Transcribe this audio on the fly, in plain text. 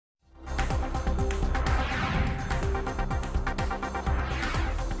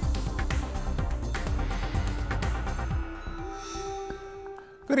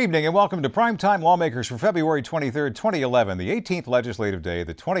Good evening and welcome to Primetime Lawmakers for February 23, 2011, the 18th legislative day of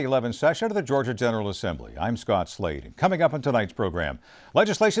the 2011 session of the Georgia General Assembly. I'm Scott Slade. And coming up on tonight's program,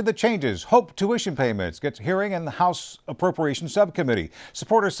 legislation that changes Hope tuition payments gets hearing in the House Appropriations Subcommittee.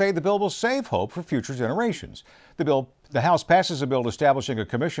 Supporters say the bill will save hope for future generations. The House passes a bill establishing a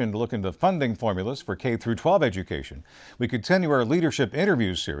commission to look into funding formulas for K-12 education. We continue our leadership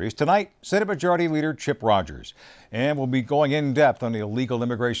interview series. Tonight, Senate Majority Leader Chip Rogers. And we'll be going in depth on the illegal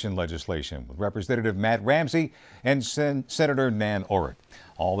immigration legislation with Representative Matt Ramsey and Senator Nan Orrock.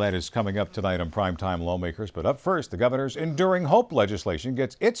 All that is coming up tonight on Primetime Lawmakers. But up first, the governor's Enduring Hope legislation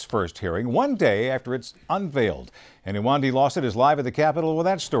gets its first hearing one day after it's unveiled. And Iwandi Lawson is live at the Capitol with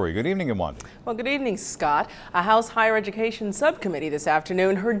that story. Good evening, Iwandi. Well, good evening, Scott. A House Higher Education Subcommittee this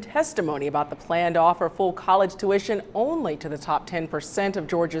afternoon heard testimony about the plan to offer full college tuition only to the top 10% of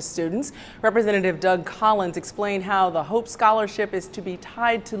Georgia's students. Representative Doug Collins explained how the Hope Scholarship is to be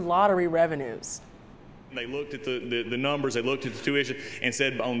tied to lottery revenues. They looked at the numbers, they looked at the tuition and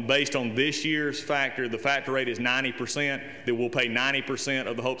said based on this year's factor, the factor rate is 90%, that we'll pay 90%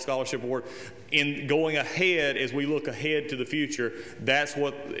 of the Hope Scholarship Award. In going ahead, as we look ahead to the future, that's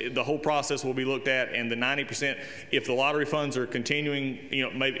what the whole process will be looked at, and the 90%, if the lottery funds are continuing, you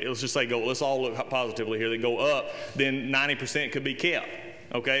know, maybe let's just say let's all look positively here, they go up, then 90% could be kept.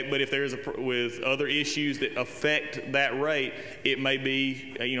 Okay, but if there's with other issues that affect that rate, it may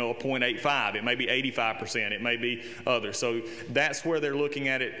be a 0.85, it may be 85%, it may be others. So that's where they're looking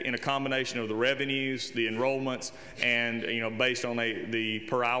at it in a combination of the revenues, the enrollments, and based on the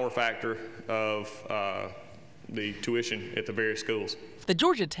per hour factor of the tuition at the various schools. The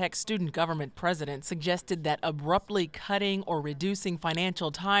Georgia Tech student government president suggested that abruptly cutting or reducing financial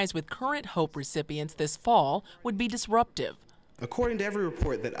ties with current Hope recipients this fall would be disruptive. According to every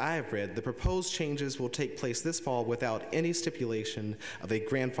report that I have read, the proposed changes will take place this fall without any stipulation of a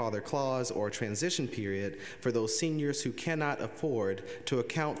grandfather clause or transition period for those seniors who cannot afford to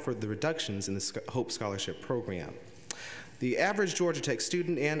account for the reductions in the Hope Scholarship program. The average Georgia Tech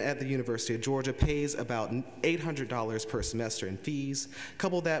student and at the University of Georgia pays about $800 per semester in fees.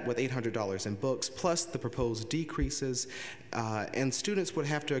 Couple that with $800 in books, plus the proposed decreases, and students would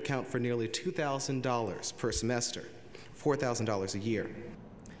have to account for nearly $2,000 per semester. $4,000 a year.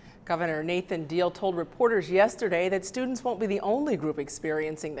 Governor Nathan Deal told reporters yesterday that students won't be the only group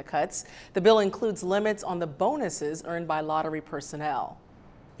experiencing the cuts. The bill includes limits on the bonuses earned by lottery personnel.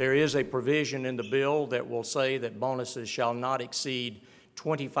 There is a provision in the bill that will say that bonuses shall not exceed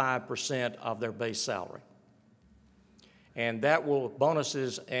 25% of their base salary. And that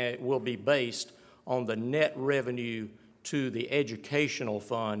bonuses will be based on the net revenue to the educational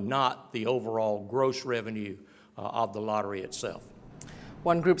fund, not the overall gross revenue of the lottery itself.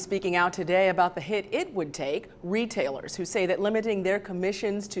 One group speaking out today about the hit it would take, retailers who say that limiting their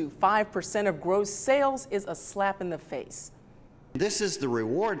commissions to 5% of gross sales is a slap in the face. This is the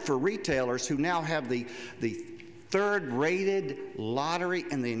reward for retailers who now have the third-rated lottery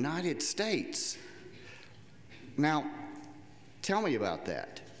in the United States. Now, tell me about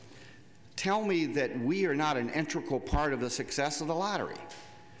that. Tell me that we are not an integral part of the success of the lottery.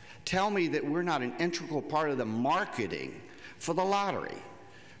 Tell me that we're not an integral part of the marketing for the lottery.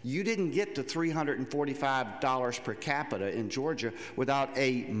 You didn't get to $345 per capita in Georgia without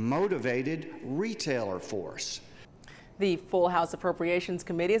a motivated retailer force. The full House Appropriations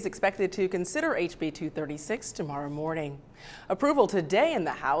Committee is expected to consider HB 236 tomorrow morning. Approval today in the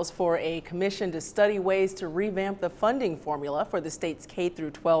House for a commission to study ways to revamp the funding formula for the state's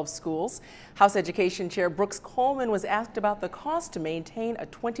K-12 schools. House Education Chair Brooks Coleman was asked about the cost to maintain a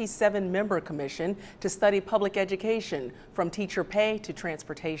 27-member commission to study public education, from teacher pay to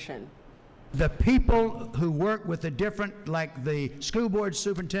transportation. The people who work with the different, like the school board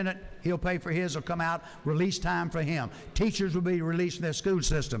superintendent, he'll pay for his, will come out, release time for him. Teachers will be released from their school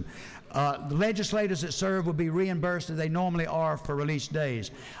system. The legislators that serve will be reimbursed as they normally are for release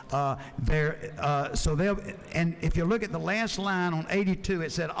days. And if you look at the last line on 82,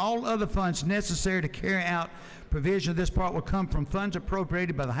 it said all other funds necessary to carry out provision of this part will come from funds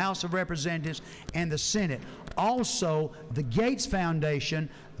appropriated by the House of Representatives and the Senate. Also, the Gates Foundation,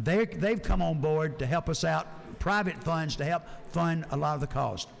 they've come on board to help us out, private funds to help fund a lot of the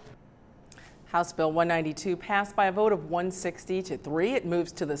cost. House Bill 192 passed by a vote of 160 to 3. It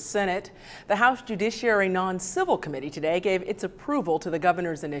moves to the Senate. The House Judiciary Non-Civil Committee today gave its approval to the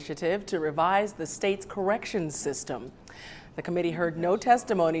governor's initiative to revise the state's corrections system. The committee heard no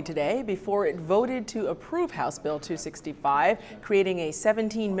testimony today before it voted to approve House Bill 265, creating a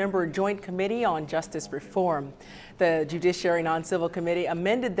 17-member joint committee on justice reform. The Judiciary Non-Civil Committee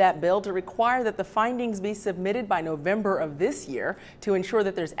amended that bill to require that the findings be submitted by November of this year to ensure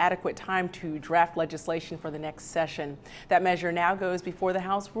that there's adequate time to draft legislation for the next session. That measure now goes before the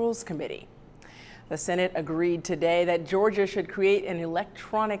House Rules Committee. The Senate agreed today that Georgia should create an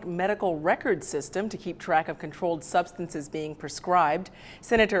electronic medical record system to keep track of controlled substances being prescribed.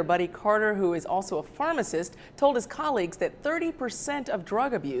 Senator Buddy Carter, who is also a pharmacist, told his colleagues that 30% of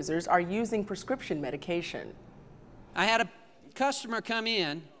drug abusers are using prescription medication. I had a customer come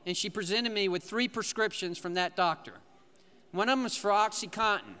in, and she presented me with 3 prescriptions from that doctor. One of them was for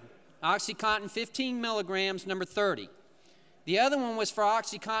OxyContin 15 milligrams, number 30. The other one was for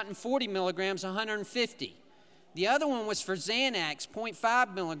OxyContin 40 milligrams, 150. The other one was for Xanax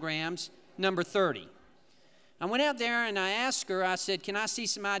 0.5 milligrams, number 30. I went out there and I asked her, I said, can I see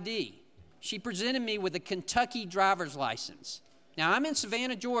some ID? She presented me with a Kentucky driver's license. Now, I'm in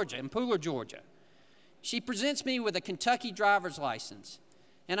Savannah, Georgia, in Pooler, Georgia. She presents me with a Kentucky driver's license.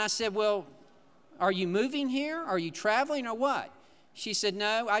 And I said, well, are you moving here? Are you traveling or what? She said,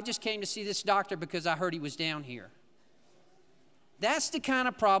 no, I just came to see this doctor because I heard he was down here. That's the kind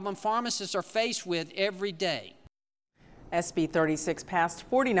of problem pharmacists are faced with every day. SB 36 passed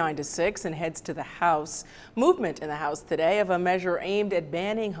 49-6 and heads to the House. Movement in the House today of a measure aimed at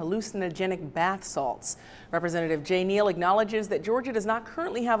banning hallucinogenic bath salts. Representative Jay Neal acknowledges that Georgia does not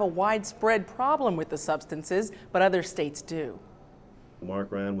currently have a widespread problem with the substances, but other states do.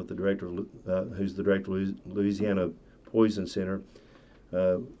 Mark Ryan, with the director, who's the director of Louisiana Poison Center,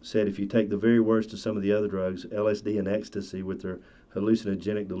 said if you take the very worst of some of the other drugs, LSD and ecstasy with their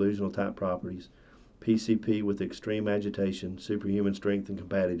hallucinogenic delusional type properties, PCP with extreme agitation, superhuman strength and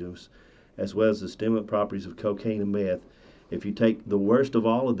combativeness, as well as the stimulant properties of cocaine and meth, if you take the worst of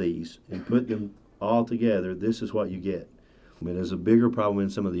all of these and put them all together, this is what you get. I mean, there's a bigger problem in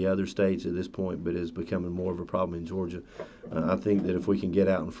some of the other states at this point, but it's becoming more of a problem in Georgia. I think that if we can get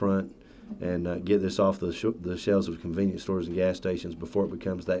out in front and get this off the shelves of convenience stores and gas stations before it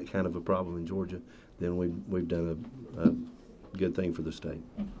becomes that kind of a problem in Georgia, then we've done a good thing for the state.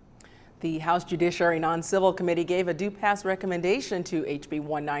 The House Judiciary Non-Civil Committee gave a do-pass recommendation to HB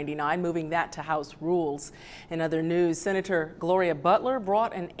 199, moving that to House rules. In other news, Senator Gloria Butler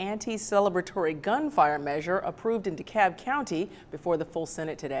brought an anti-celebratory gunfire measure approved in DeKalb County before the full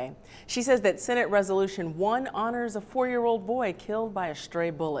Senate today. She says that Senate Resolution 1 honors a 4-year-old boy killed by a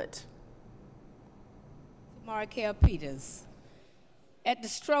stray bullet. Markel Peters, at the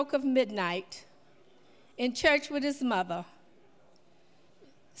stroke of midnight, in church with his mother,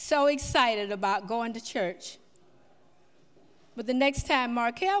 so excited about going to church. But the next time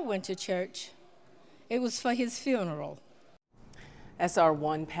Markel went to church, it was for his funeral. SR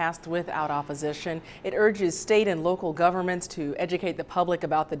 1 passed without opposition. It urges state and local governments to educate the public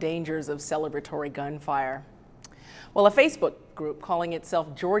about the dangers of celebratory gunfire. Well, a Facebook group calling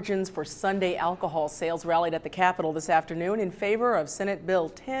itself Georgians for Sunday Alcohol Sales rallied at the Capitol this afternoon in favor of Senate Bill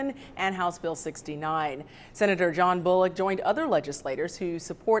 10 and House Bill 69. Senator John Bullock joined other legislators who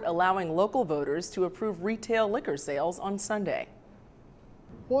support allowing local voters to approve retail liquor sales on Sunday.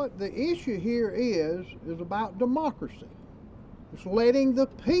 What the issue here is about democracy. It's letting the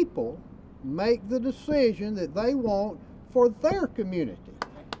people make the decision that they want for their community.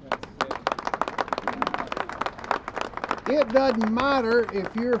 It doesn't matter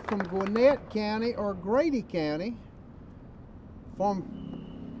if you're from Gwinnett County or Grady County,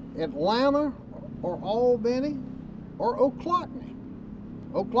 from Atlanta or Albany or Ocklawaha.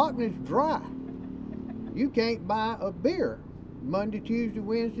 Ocklawaha's dry. You can't buy a beer Monday, Tuesday,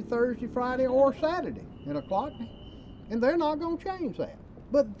 Wednesday, Thursday, Friday, or Saturday in Ocklawaha, and they're not going to change that.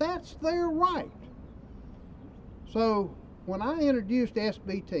 But that's their right. So when I introduced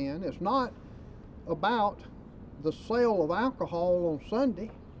SB 10, it's not about the sale of alcohol on Sunday.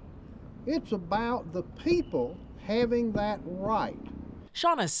 It's about the people having that right.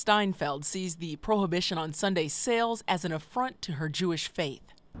 Shauna Steinfeld sees the prohibition on Sunday sales as an affront to her Jewish faith.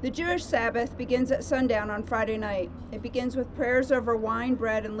 The Jewish Sabbath begins at sundown on Friday night. It begins with prayers over wine,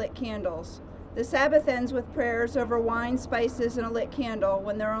 bread, and lit candles. The Sabbath ends with prayers over wine, spices, and a lit candle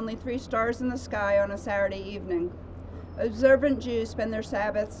when there are only 3 stars in the sky on a Saturday evening. Observant Jews spend their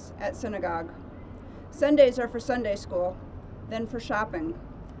Sabbaths at synagogue. Sundays are for Sunday school, then for shopping.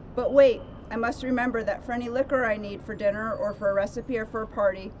 But wait, I must remember that for any liquor I need for dinner or for a recipe or for a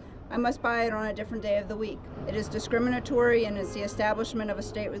party, I must buy it on a different day of the week. It is discriminatory and it's the establishment of a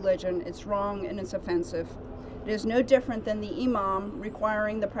state religion. It's wrong and it's offensive. It is no different than the imam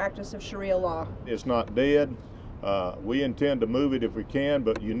requiring the practice of Sharia law. It's not dead. We intend to move it if we can,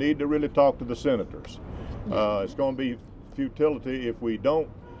 but you need to really talk to the senators. It's going to be futility if we don't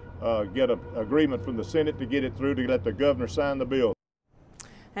get an agreement from the Senate to get it through to let the governor sign the bill.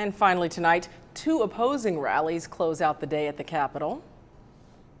 And finally tonight, 2 opposing rallies close out the day at the Capitol.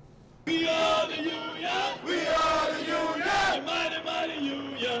 We are the union. We are the union. The mighty, mighty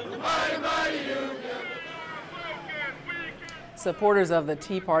union. The mighty, mighty union. Supporters of the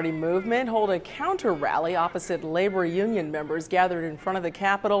Tea Party movement hold a counter rally opposite labor union members gathered in front of the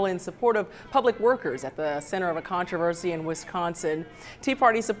Capitol in support of public workers at the center of a controversy in Wisconsin. Tea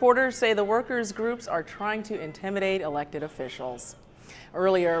Party supporters say the workers' groups are trying to intimidate elected officials.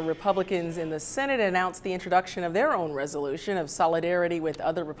 Earlier, Republicans in the Senate announced the introduction of their own resolution of solidarity with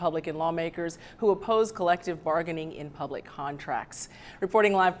other Republican lawmakers who oppose collective bargaining in public contracts.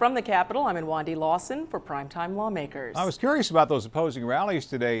 Reporting live from the Capitol, I'm in Wandy Lawson for Primetime Lawmakers. I was curious about those opposing rallies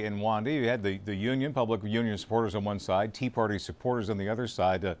today in Wandy. You had the union, public union supporters on one side, Tea Party supporters on the other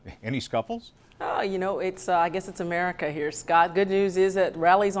side. Any scuffles? You know, it's I guess it's America here, Scott. Good news is that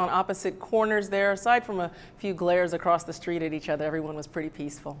rallies on opposite corners there, aside from a few glares across the street at each other, everyone was pretty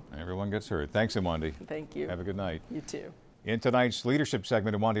peaceful. Everyone gets heard. Thanks, Wandy. Thank you. Have a good night. You too. In tonight's leadership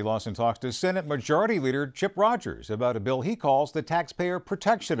segment, Wandy Lawson talks to Senate Majority Leader Chip Rogers about a bill he calls the Taxpayer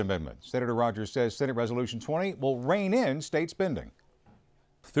Protection Amendment. Senator Rogers says Senate Resolution 20 will rein in state spending.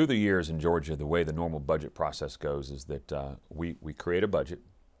 Through the years in Georgia, the way the normal budget process goes is that we create a budget,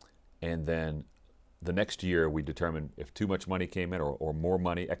 and then the next year we determine if too much money came in or more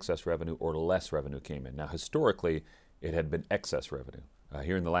money, excess revenue, or less revenue came in. Now, historically, it had been excess revenue.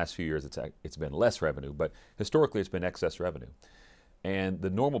 Here in the last few years, it's been less revenue, but historically it's been excess revenue. And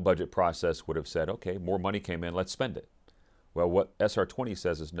the normal budget process would have said, okay, more money came in, let's spend it. Well, what SR 20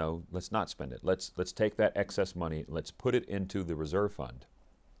 says is no, let's not spend it. Let's take that excess money, let's put it into the reserve fund.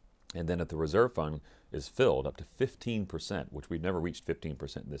 And then if the reserve fund is filled up to 15%, which we've never reached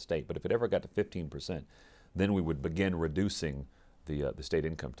 15% in this state, but if it ever got to 15%, then we would begin reducing the state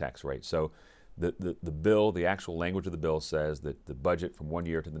income tax rate. So the bill, the actual language of the bill says that the budget from one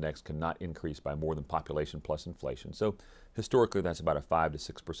year to the next cannot increase by more than population plus inflation. So historically, that's about a 5 to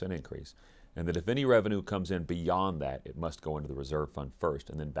 6% increase. And that if any revenue comes in beyond that, it must go into the reserve fund first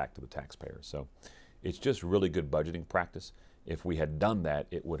and then back to the taxpayers. So it's just really good budgeting practice. If we had done that,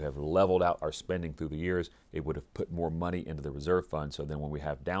 it would have leveled out our spending through the years. It would have put more money into the reserve fund. So then when we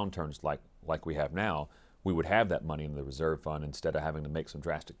have downturns like we have now, we would have that money in the reserve fund instead of having to make some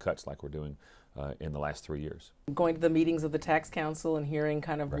drastic cuts like we're doing in the last 3 years. Going to the meetings of the tax council and hearing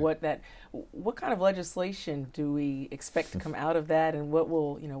kind of what kind of legislation do we expect to come out of that, and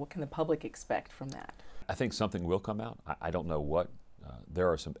what can the public expect from that? I think something will come out. I don't know what. There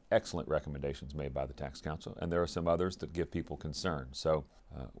are some excellent recommendations made by the tax council, and there are some others that give people concern. So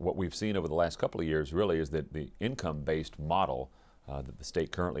what we've seen over the last couple of years really is that the income-based model that the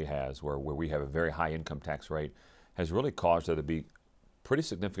state currently has, where we have a very high income tax rate, has really caused there to be pretty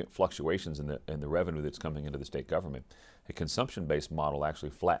significant fluctuations in the revenue that's coming into the state government. A consumption-based model actually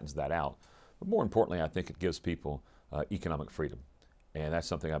flattens that out. But more importantly, I think it gives people economic freedom. And that's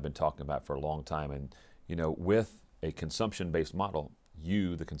something I've been talking about for a long time. And, you know, with a consumption-based model,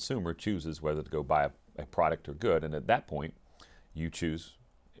 you, the consumer, chooses whether to go buy a product or good. And at that point, you choose,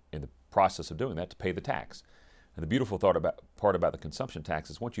 in the process of doing that, to pay the tax. And the beautiful part about the consumption tax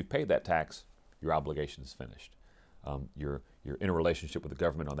is once you've paid that tax, your obligation is finished. Your interrelationship with the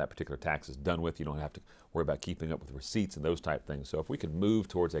government on that particular tax is done with. You don't have to worry about keeping up with receipts and those type things. So if we could move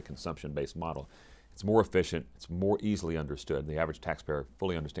towards a consumption-based model, it's more efficient, it's more easily understood. The average taxpayer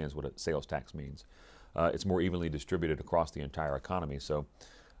fully understands what a sales tax means. It's more evenly distributed across the entire economy. So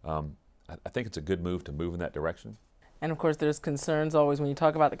I think it's a good move to move in that direction. And of course, there's concerns always when you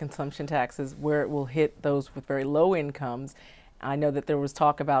talk about the consumption taxes where it will hit those with very low incomes. I know that there was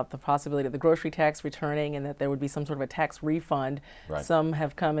talk about the possibility of the grocery tax returning and that there would be some sort of a tax refund. Right. Some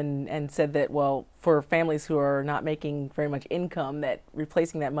have come and said that, well, for families who are not making very much income, that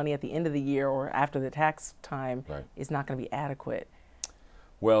replacing that money at the end of the year or after the tax time is not going to be adequate.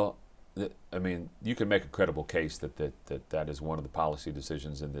 Well, I mean, you can make a credible case that is one of the policy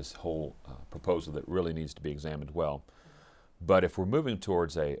decisions in this whole proposal that really needs to be examined well. But if we're moving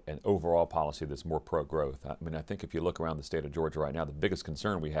towards an overall policy that's more pro-growth, I mean, I think if you look around the state of Georgia right now, the biggest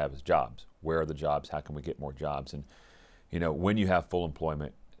concern we have is jobs. Where are the jobs? How can we get more jobs? And, you know, when you have full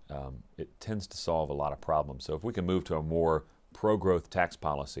employment, it tends to solve a lot of problems. So if we can move to a more pro-growth tax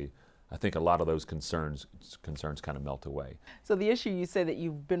policy, I think a lot of those concerns kind of melt away. So the issue you said that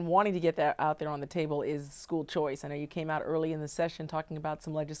you've been wanting to get that out there on the table is school choice. I know you came out early in the session talking about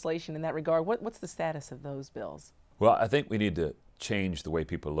some legislation in that regard. What's the status of those bills? Well, I think we need to change the way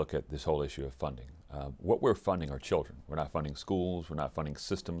people look at this whole issue of funding. What we're funding are children. We're not funding schools, we're not funding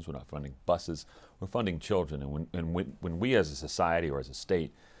systems, we're not funding buses, we're funding children. And when we as a society or as a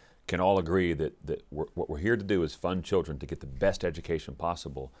state can all agree that what we're here to do is fund children to get the best education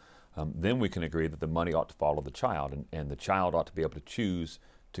possible, then we can agree that the money ought to follow the child, and the child ought to be able to choose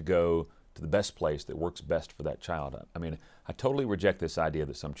to go to the best place that works best for that child. I mean, I totally reject this idea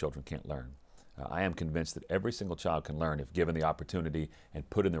that some children can't learn. I am convinced that every single child can learn if given the opportunity and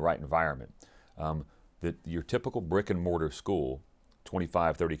put in the right environment. That your typical brick and mortar school,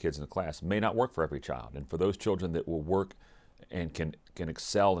 25, 30 kids in a class, may not work for every child. And for those children that will work and can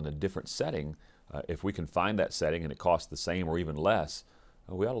excel in a different setting, if we can find that setting and it costs the same or even less,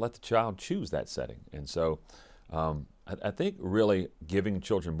 we ought to let the child choose that setting. And so I think really giving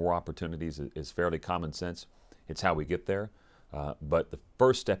children more opportunities is fairly common sense. It's how we get there. But the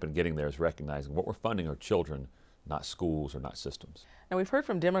first step in getting there is recognizing what we're funding are children, not schools or not systems. Now, we've heard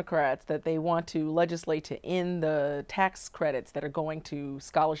from Democrats that they want to legislate to end the tax credits that are going to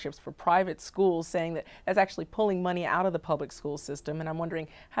scholarships for private schools, saying that that's actually pulling money out of the public school system. And I'm wondering,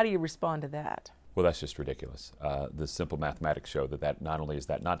 how do you respond to that? Well, that's just ridiculous. The simple mathematics show that not only is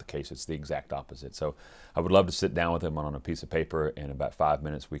that not the case, it's the exact opposite. So I would love to sit down with them on a piece of paper, and in about 5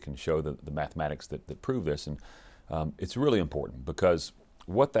 minutes we can show the mathematics that prove this. And it's really important, because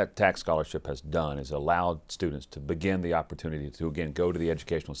what that tax scholarship has done is allowed students to begin the opportunity to, again, go to the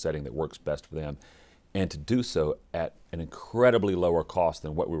educational setting that works best for them, and to do so at an incredibly lower cost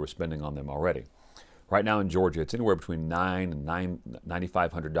than what we were spending on them already. Right now in Georgia, it's anywhere between $900 and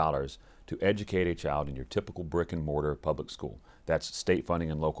 $9,500 to educate a child in your typical brick and mortar public school. That's state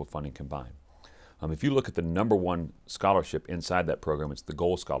funding and local funding combined. If you look at the #1 scholarship inside that program, it's the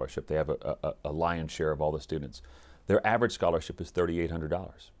Gold Scholarship. They have a lion's share of all the students. Their average scholarship is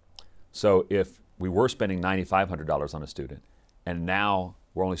 $3,800. So if we were spending $9,500 on a student, and now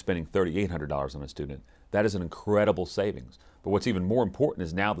we're only spending $3,800 on a student, that is an incredible savings. But what's even more important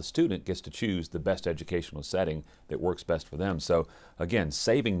is now the student gets to choose the best educational setting that works best for them. So again,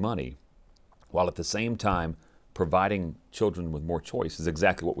 saving money while at the same time providing children with more choice is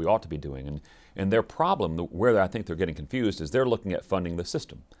exactly what we ought to be doing. And their problem, where I think they're getting confused, is they're looking at funding the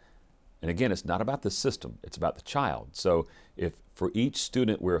system. And again, it's not about the system, it's about the child. So if for each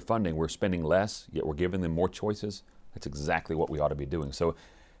student we're funding, we're spending less, yet we're giving them more choices, that's exactly what we ought to be doing. So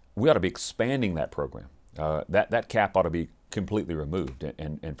we ought to be expanding that program. That cap ought to be completely removed.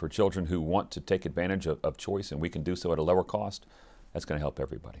 And for children who want to take advantage of choice, and we can do so at a lower cost, that's going to help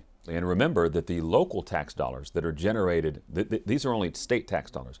everybody. And remember that the local tax dollars that are generated, these are only state tax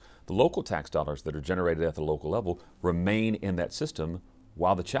dollars. The local tax dollars that are generated at the local level remain in that system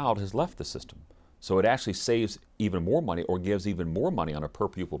while the child has left the system. So it actually saves even more money, or gives even more money on a per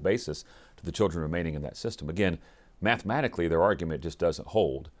pupil basis to the children remaining in that system. Again, mathematically, their argument just doesn't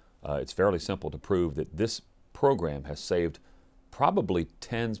hold. It's fairly simple to prove that this program has saved probably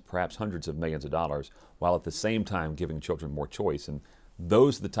tens, perhaps hundreds of millions of dollars, while at the same time giving children more choice. And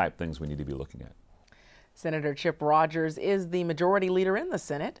those are the type of things we need to be looking at. Senator Chip Rogers is the majority leader in the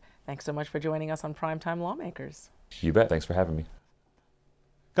Senate. Thanks so much for joining us on Primetime Lawmakers. You bet. Thanks for having me.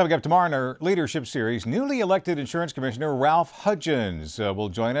 Coming up tomorrow in our leadership series, newly elected Insurance Commissioner Ralph Hudgens will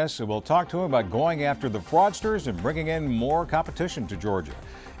join us. We'll talk to him about going after the fraudsters and bringing in more competition to Georgia.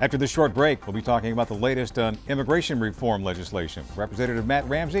 After this short break, we'll be talking about the latest on immigration reform legislation. Representative Matt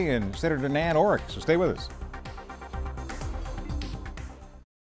Ramsey and Senator Orrock. So stay with us.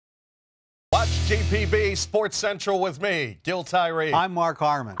 Watch GPB Sports Central with me, Gil Tyree. I'm Mark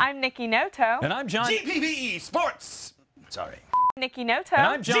Harmon. I'm Nikki Noto. And I'm John. GPB Sports. Sorry. Nikki Noto. And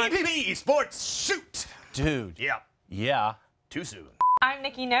I'm John. GPB Sports Shoot. Dude. Yeah. Yeah. Too soon. I'm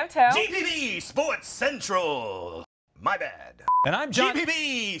Nikki Noto. GPB Sports Central. My bad. And I'm John.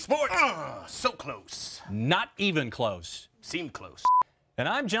 GPB Sports. So close. Not even close. Seemed close. And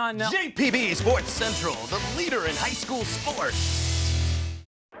I'm John. GPB Sports Central, the leader in high school sports.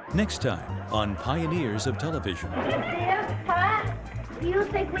 Next time on Pioneers of Television. Do you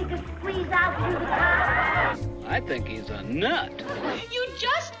think we could squeeze out through the car? I think he's a nut. You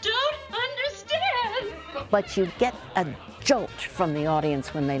just don't understand. But you get a jolt from the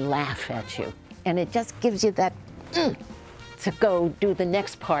audience when they laugh at you. And it just gives you that to go do the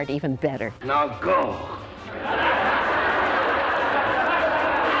next part even better. Now go.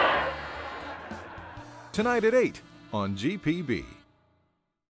 Tonight at 8 on GPB.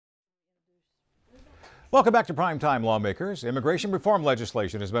 Welcome back to Primetime Lawmakers. Immigration reform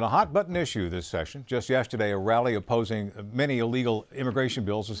legislation has been a hot-button issue this session. Just yesterday, a rally opposing many illegal immigration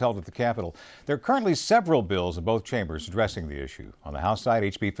bills was held at the Capitol. There are currently several bills in both chambers addressing the issue. On the House side,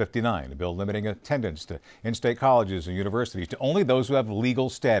 HB 59, a bill limiting attendance to in-state colleges and universities to only those who have legal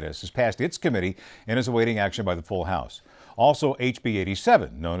status, has passed its committee and is awaiting action by the full House. Also, HB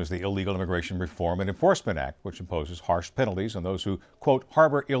 87, known as the Illegal Immigration Reform and Enforcement Act, which imposes harsh penalties on those who, quote,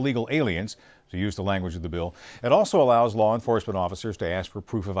 harbor illegal aliens, to use the language of the bill. It also allows law enforcement officers to ask for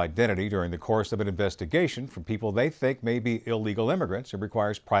proof of identity during the course of an investigation from people they think may be illegal immigrants. It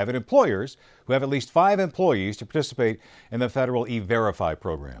requires private employers who have at least 5 employees to participate in the federal E-Verify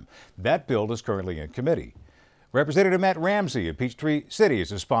program. That bill is currently in committee. Representative Matt Ramsey of Peachtree City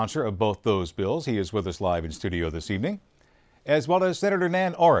is a sponsor of both those bills. He is with us live in studio this evening, as well as Senator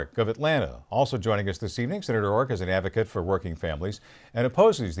Nan Orrock of Atlanta. Also joining us this evening, Senator Orrock is an advocate for working families and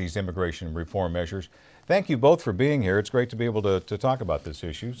opposes these immigration reform measures. Thank you both for being here. It's great to be able to talk about this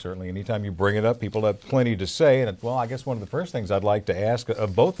issue. Certainly, anytime you bring it up, people have plenty to say. And, well, I guess one of the first things I'd like to ask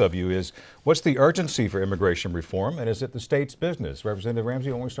of both of you is, what's the urgency for immigration reform, and is it the state's business? Representative Ramsey,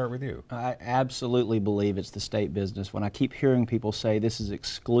 I want to start with you. I absolutely believe it's the state business. When I keep hearing people say this is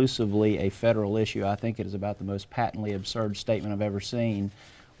exclusively a federal issue, I think it is about the most patently absurd statement I've ever seen.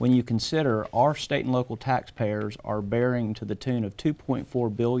 When you consider our state and local taxpayers are bearing to the tune of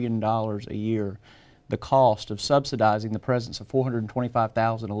 $2.4 billion a year the cost of subsidizing the presence of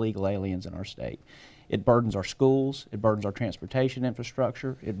 425,000 illegal aliens in our state. It burdens our schools, it burdens our transportation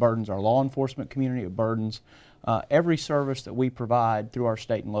infrastructure, it burdens our law enforcement community, it burdens every service that we provide through our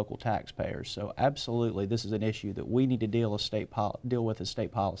state and local taxpayers. So absolutely, this is an issue that we need to deal with as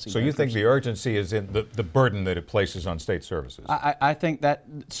state policy. So you think the urgency is in the burden that it places on state services? I think that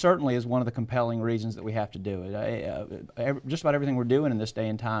certainly is one of the compelling reasons that we have to do it. Just about everything we're doing in this day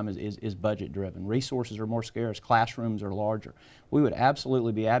and time is budget driven. Resources are more scarce, classrooms are larger. We would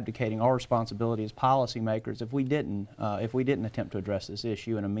absolutely be abdicating our responsibility as policymakers if we didn't attempt to address this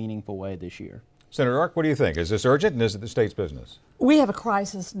issue in a meaningful way this year. Senator Orrock, what do you think? Is this urgent, and is it the state's business? We have a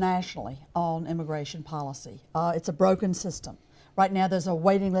crisis nationally on immigration policy. It's a broken system. Right now there's a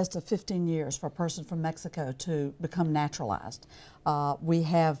waiting list of 15 years for a person from Mexico to become naturalized. We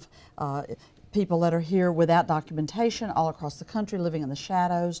have people that are here without documentation all across the country living in the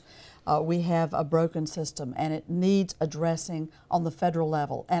shadows. We have a broken system, and it needs addressing on the federal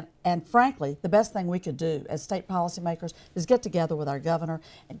level. And frankly, the best thing we could do as state policymakers is get together with our governor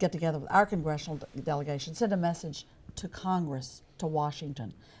and get together with our congressional delegation, send a message to Congress, to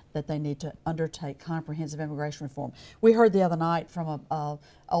Washington, that they need to undertake comprehensive immigration reform. We heard the other night from a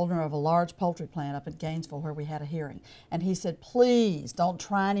owner of a large poultry plant up in Gainesville where we had a hearing, and he said, please don't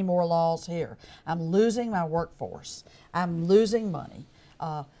try any more laws here. I'm losing my workforce. I'm losing money.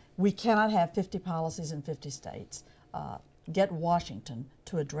 We cannot have 50 policies in 50 states. Get Washington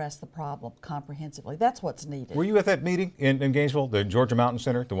to address the problem comprehensively. That's what's needed. Were you at that meeting in Gainesville, the Georgia Mountain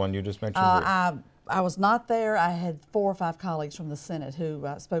Center, the one you just mentioned? I was not there. I had 4 or 5 colleagues from the Senate who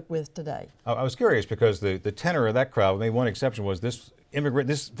spoke with today. I was curious because the tenor of that crowd, maybe one exception was this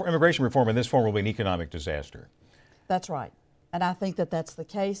immigration reform in this form will be an economic disaster. That's right. And I think that that's the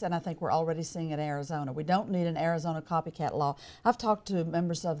case, and I think we're already seeing it in Arizona. We don't need an Arizona copycat law. I've talked to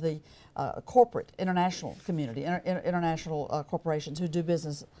members of the corporate international community, international corporations who do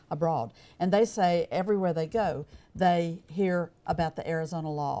business abroad, and they say everywhere they go, they hear about the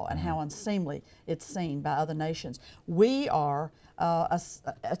Arizona law and how unseemly it's seen by other nations. We are,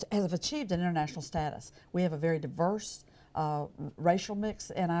 have achieved an international status. We have a very diverse racial mix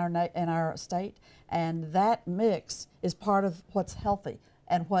in our state, and that mix is part of what's healthy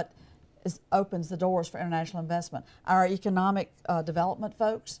and what opens the doors for international investment. Our economic development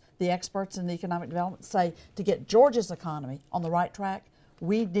folks, the experts in the economic development, say to get Georgia's economy on the right track,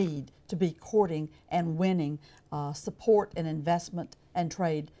 we need to be courting and winning support and investment and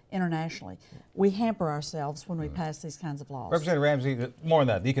trade internationally. We hamper ourselves when we pass these kinds of laws. Representative Ramsey, more on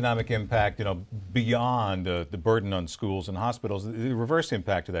that, the economic impact, beyond the burden on schools and hospitals, the reverse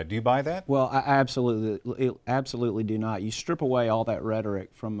impact of that. Do you buy that? Well, I absolutely do not. You strip away all that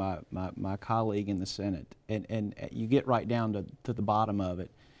rhetoric from my colleague in the Senate, and you get right down to the bottom of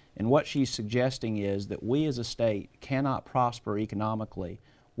it. And what she's suggesting is that we as a state cannot prosper economically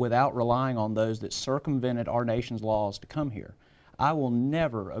without relying on those that circumvented our nation's laws to come here. I will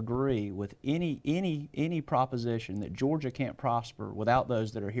never agree with any proposition that Georgia can't prosper without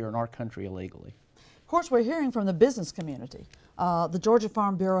those that are here in our country illegally. course, we're hearing from the business community. The Georgia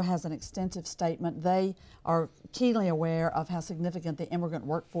Farm Bureau has an extensive statement. They are keenly aware of how significant the immigrant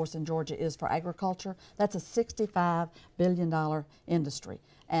workforce in Georgia is for agriculture. That's a $65 billion industry,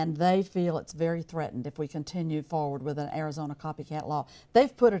 and they feel it's very threatened if we continue forward with an Arizona copycat law.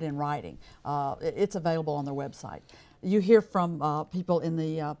 They've put it in writing. It's available on their website. You hear from people in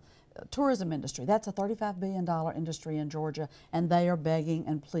the tourism industry. That's a $35 billion industry in Georgia, and they are begging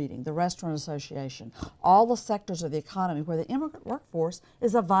and pleading. The Restaurant Association, all the sectors of the economy where the immigrant workforce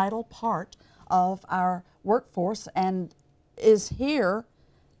is a vital part of our workforce and is here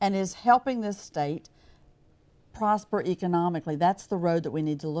and is helping this state prosper economically. That's the road that we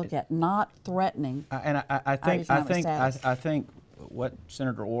need to look at, not threatening. I think what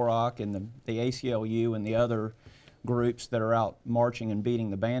Senator Orrock and the ACLU and the other groups that are out marching and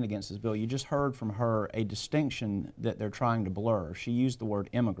beating the band against this bill, you just heard from her a distinction that they're trying to blur. She used the word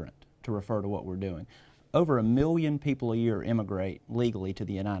immigrant to refer to what we're doing. Over 1 million people a year immigrate legally to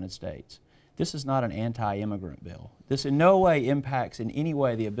the United States. This is not an anti-immigrant bill. This in no way impacts in any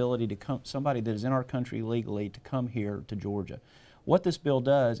way the ability to come, somebody that is in our country legally to come here to Georgia. What this bill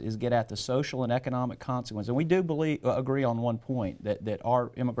does is get at the social and economic consequences. And we do agree on one point, that our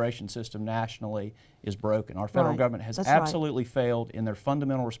immigration system nationally is broken. Our federal government has absolutely failed in their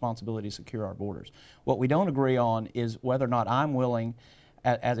fundamental responsibility to secure our borders. What we don't agree on is whether or not I'm willing,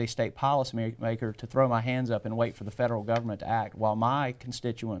 as a state policymaker, to throw my hands up and wait for the federal government to act while my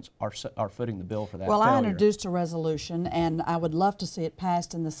constituents are footing the bill for that Well, failure. I introduced a resolution, and I would love to see it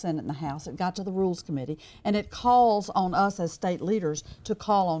passed in the Senate and the House. It got to the Rules Committee, and it calls on us as state leaders to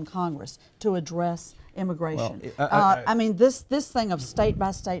call on Congress to address immigration. Well, I mean, this thing of state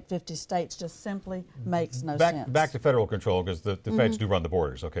by state, 50 states, just simply makes no sense. Back to federal control, because the feds do run the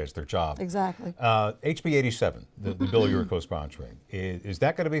borders. Okay, it's their job. Exactly. HB 87, the bill you were co-sponsoring, is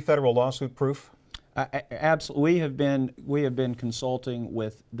that going to be federal lawsuit proof? Absolutely. We have been consulting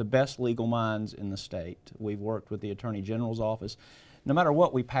with the best legal minds in the state. We've worked with the Attorney General's office. No matter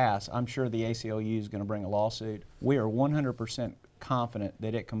what we pass, I'm sure the ACLU is going to bring a lawsuit. We are 100% confident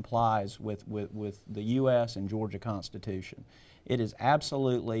that it complies with the U.S. and Georgia Constitution. It is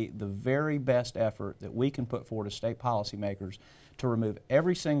absolutely the very best effort that we can put forward as state policymakers to remove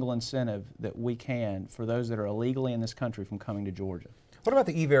every single incentive that we can for those that are illegally in this country from coming to Georgia. What about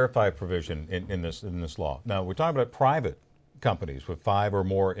the E-Verify provision in this law? Now, we're talking about private companies with 5 or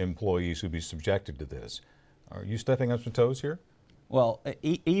more employees who'd be subjected to this. Are you stepping on some toes here? Well,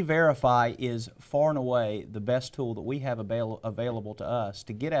 E-Verify is far and away the best tool that we have available to us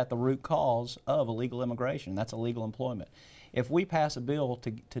to get at the root cause of illegal immigration. That's illegal employment. If we pass a bill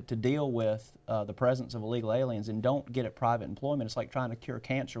to deal with the presence of illegal aliens and don't get at private employment, it's like trying to cure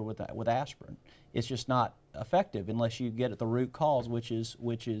cancer with aspirin. It's just not effective unless you get at the root cause, which is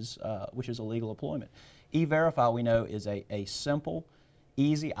illegal employment. E-Verify, we know, is a simple,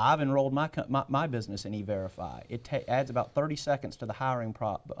 easy. I've enrolled my business in E-Verify. It adds about 30 seconds to the hiring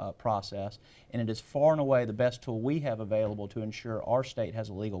process, and it is far and away the best tool we have available to ensure our state has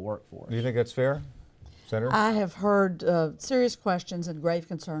a legal workforce. Do you think that's fair, Senator? I have heard serious questions and grave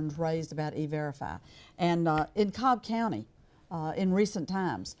concerns raised about E-Verify. And in Cobb County, in recent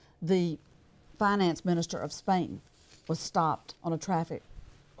times, the finance minister of Spain was stopped on a traffic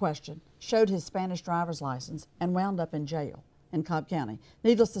question, showed his Spanish driver's license, and wound up in jail in Cobb County.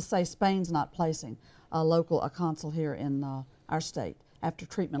 Needless to say, Spain's not placing a consul here in our state after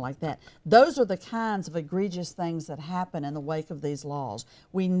treatment like that. Those are the kinds of egregious things that happen in the wake of these laws.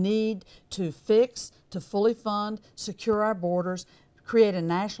 We need to fix, to fully fund, secure our borders, create a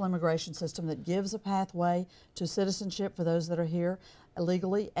national immigration system that gives a pathway to citizenship for those that are here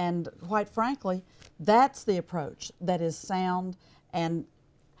illegally, and quite frankly, that's the approach that is sound. And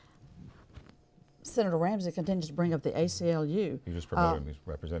Senator Ramsey continues to bring up the ACLU. You just promoted him,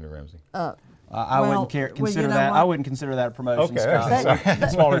 Representative Ramsey. I wouldn't consider that. I wouldn't consider that a promotion. Okay,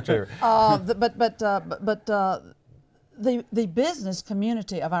 smaller tier. The business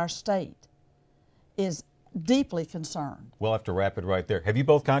community of our state is deeply concerned. We'll have to wrap it right there. Have you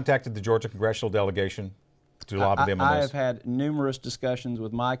both contacted the Georgia congressional delegation to lobby them on this? I have had numerous discussions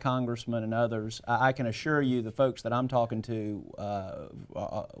with my congressman and others. I can assure you the folks that I'm talking to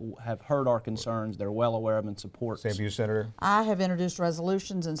have heard our concerns. They're well aware of and support. Same for you, Senator? I have introduced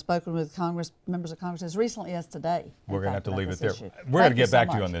resolutions and spoken with members of Congress as recently as today. We're going to have to leave it there. We're going to get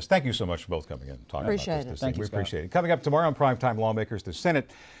back to you on this. Thank you so much for both coming in and talking about this. Thank you, we Scott. appreciate it. Coming up tomorrow on Primetime Lawmakers, the Senate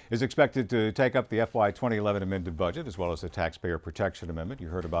is expected to take up the FY 2011 amended budget as well as the Taxpayer Protection Amendment you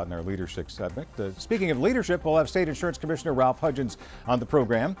heard about in our leadership segment. Speaking of leadership, Leadership. We'll have State Insurance Commissioner Ralph Hudgens on the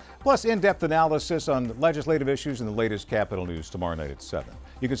program, plus in-depth analysis on legislative issues and the latest Capitol news tomorrow night at 7.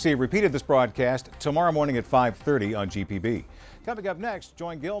 You can see a repeat of this broadcast tomorrow morning at 5:30 on GPB. Coming up next,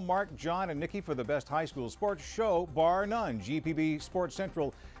 join Gil, Mark, John, and Nikki for the best high school sports show, bar none. GPB Sports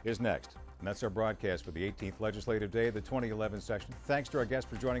Central is next. And that's our broadcast for the 18th Legislative Day of the 2011 session. Thanks to our guests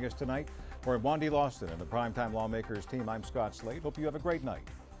for joining us tonight. For Wendy Lawson and the Primetime Lawmakers team, I'm Scott Slade. Hope you have a great night.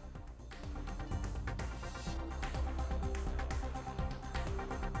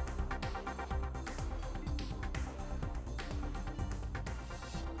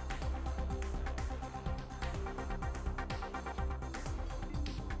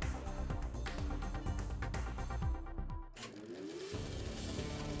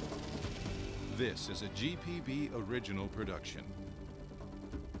 This is a GPB original production.